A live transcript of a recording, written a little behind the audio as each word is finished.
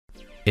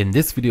In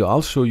this video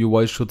I'll show you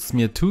why you should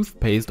smear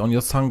toothpaste on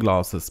your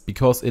sunglasses,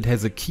 because it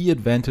has a key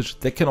advantage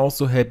that can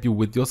also help you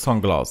with your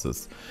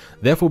sunglasses.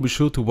 Therefore be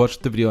sure to watch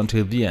the video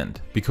until the end,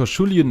 because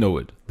surely you know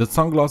it, the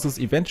sunglasses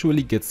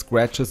eventually get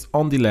scratches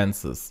on the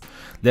lenses.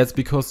 That's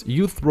because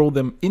you throw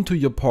them into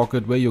your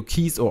pocket where your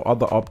keys or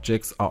other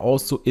objects are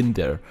also in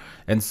there,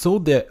 and so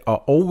there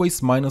are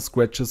always minor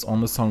scratches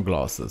on the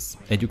sunglasses,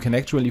 and you can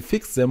actually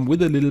fix them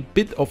with a little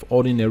bit of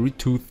ordinary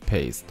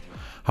toothpaste.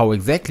 How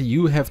exactly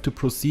you have to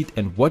proceed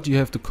and what you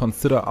have to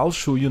consider I'll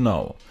show you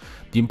now.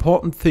 The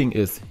important thing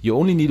is you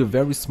only need a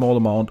very small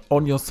amount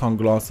on your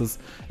sunglasses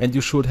and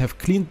you should have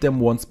cleaned them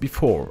once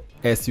before.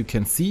 As you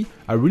can see,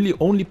 I really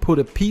only put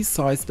a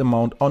pea-sized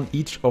amount on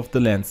each of the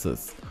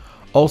lenses.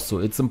 Also,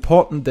 it's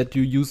important that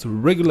you use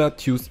regular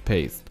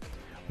toothpaste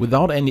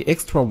without any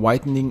extra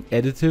whitening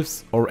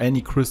additives or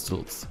any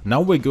crystals. Now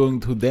we're going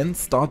to then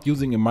start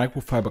using a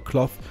microfiber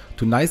cloth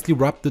to nicely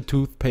rub the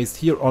toothpaste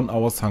here on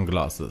our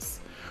sunglasses.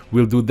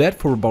 We'll do that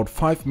for about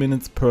 5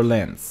 minutes per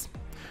lens.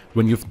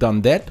 When you've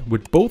done that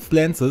with both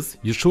lenses,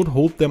 you should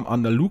hold them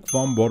under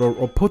lukewarm water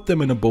or put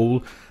them in a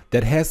bowl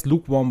that has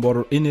lukewarm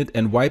water in it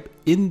and wipe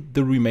in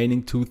the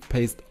remaining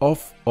toothpaste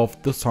off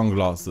of the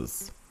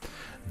sunglasses.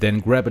 Then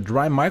grab a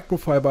dry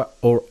microfiber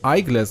or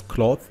eyeglass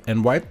cloth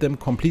and wipe them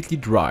completely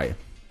dry.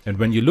 And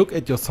when you look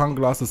at your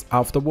sunglasses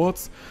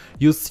afterwards,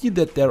 you'll see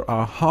that there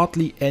are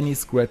hardly any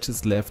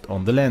scratches left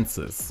on the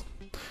lenses.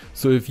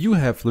 So if you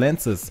have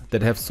lenses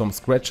that have some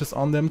scratches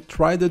on them,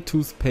 try the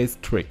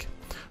toothpaste trick.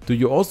 Do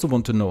you also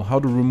want to know how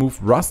to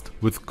remove rust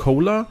with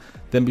cola?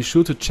 Then be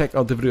sure to check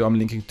out the video I'm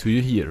linking to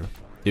you here.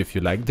 If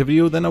you liked the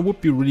video, then I would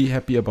be really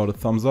happy about a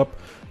thumbs up,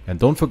 and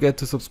don't forget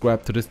to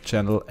subscribe to this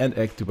channel and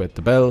activate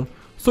the bell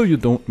so you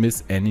don't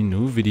miss any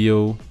new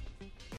video.